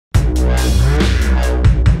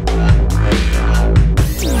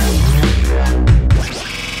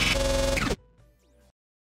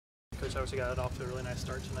obviously got it off to a really nice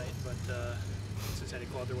start tonight, but Cincinnati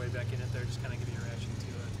clawed their way back in it there. Just kind of give you a reaction to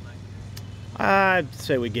tonight. I'd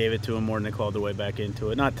say we gave it to them more than they clawed their way back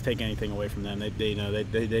into it. Not to take anything away from them. They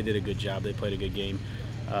did a good job. They played a good game.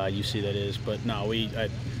 You see that is, but no, we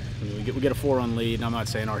get a 4-run lead, and I'm not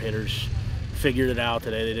saying our hitters figured it out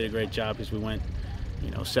today. They did a great job because we went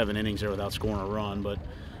 7 innings there without scoring a run. But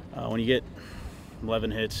when you get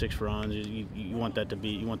 11 hits, 6 runs, you want that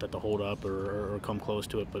to hold up or come close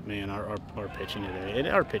to it. But man, our pitching today,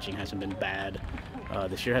 our pitching hasn't been bad.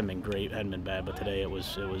 This year hadn't been great, hadn't been bad, but today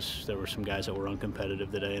there were some guys that were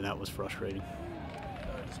uncompetitive today, and that was frustrating.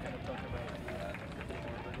 Just kind of talking about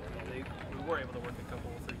we were able to work a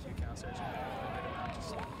couple 3-2 counts there.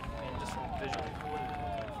 Just visually.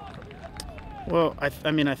 Well, I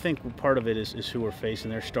think part of it is who we're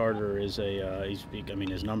facing. Their starter is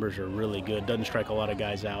his numbers are really good. Doesn't strike a lot of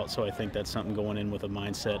guys out, so I think that's something going in with a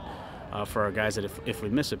mindset for our guys that if we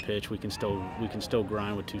miss a pitch, we can still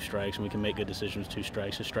grind with 2 strikes, and we can make good decisions with 2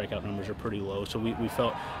 strikes. The strikeout numbers are pretty low, so we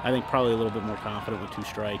felt, I think, probably a little bit more confident with 2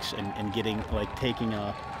 strikes and getting taking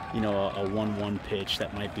a 1-1 pitch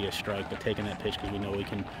that might be a strike, but taking that pitch because we know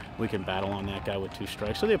we can battle on that guy with 2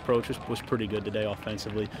 strikes. So the approach was pretty good today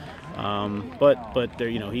offensively, but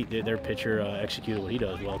their pitcher executed what he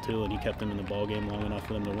does well too, and he kept them in the ball game long enough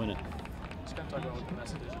for them to win it. Just kind of talk about what the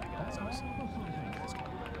message is to the guys. Obviously, you guys can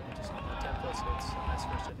do better. Just 10+ hits, nice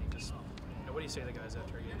first inning. Just what do you say to the guys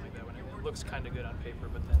after a game like that when it looks kind of good on paper,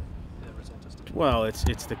 but then the result is? Well, it's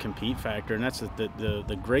the compete factor, and that's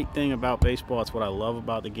the great thing about baseball. It's what I love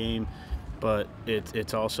about the game, but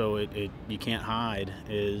it's also you can't hide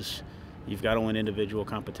is you've got to win individual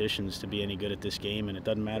competitions to be any good at this game, and it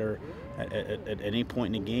doesn't matter at any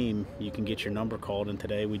point in the game you can get your number called, and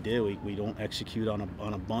today we did. We don't execute on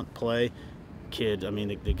a bunt play.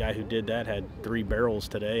 The guy who did that had 3 barrels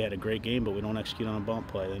today, had a great game, but we don't execute on a bunt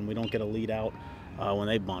play, and we don't get a lead out. When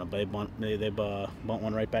they bunt it, they bunt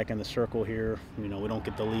one right back in the circle here. We don't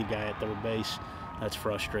get the lead guy at third base. That's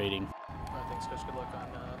frustrating. All right, thanks, Coach. Good luck on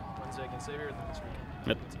Wednesday against Xavier and then this weekend.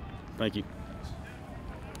 Yep. Thank you.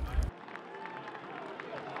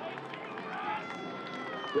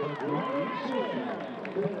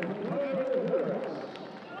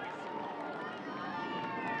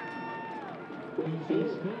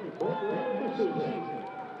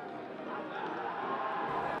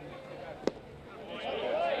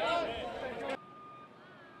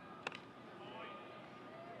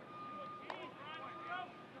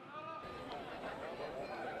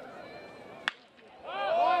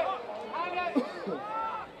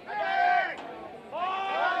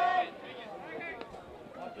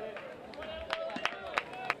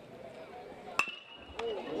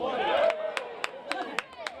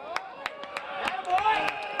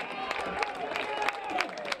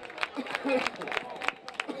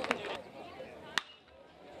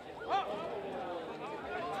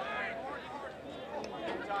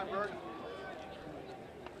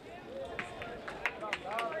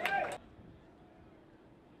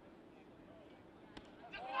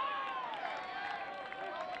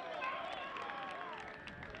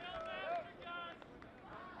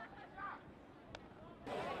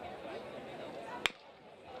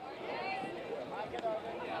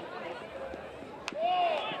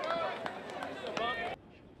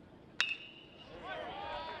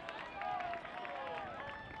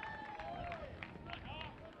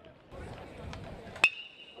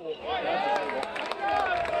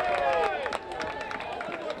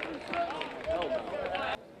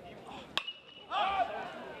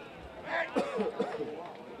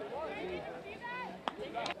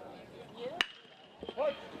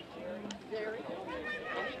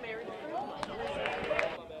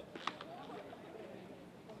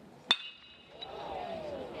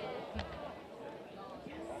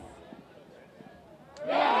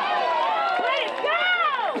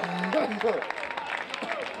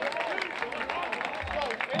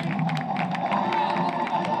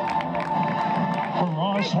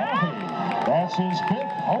 That's his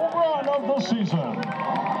 5th home run of the season.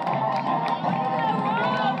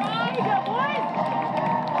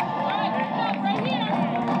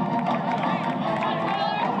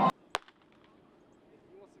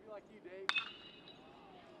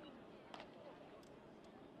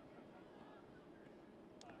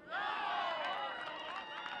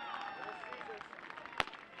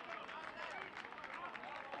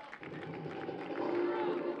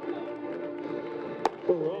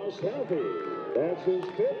 That's his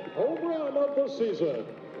 5th home run of the season.